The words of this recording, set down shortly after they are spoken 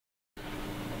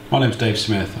My name's Dave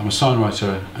Smith. I'm a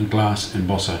signwriter and glass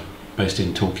embosser based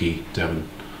in Torquay, Devon.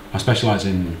 I specialise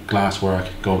in glass work,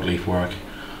 gold leaf work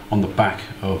on the back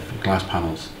of glass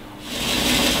panels.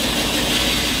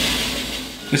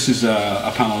 This is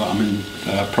a panel that I'm in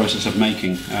the process of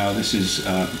making. This is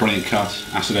brilliant cut,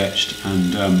 acid etched,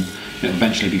 and it'll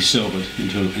eventually be silvered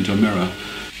into a mirror.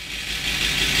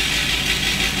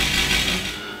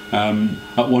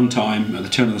 At one time, at the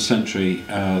turn of the century,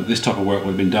 this type of work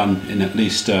would have been done in at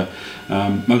least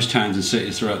most towns and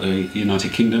cities throughout the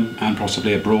United Kingdom and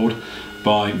possibly abroad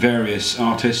by various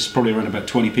artists. Probably around about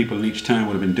 20 people in each town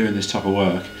would have been doing this type of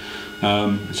work.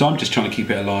 So I'm just trying to keep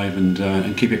it alive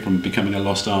and keep it from becoming a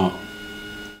lost art.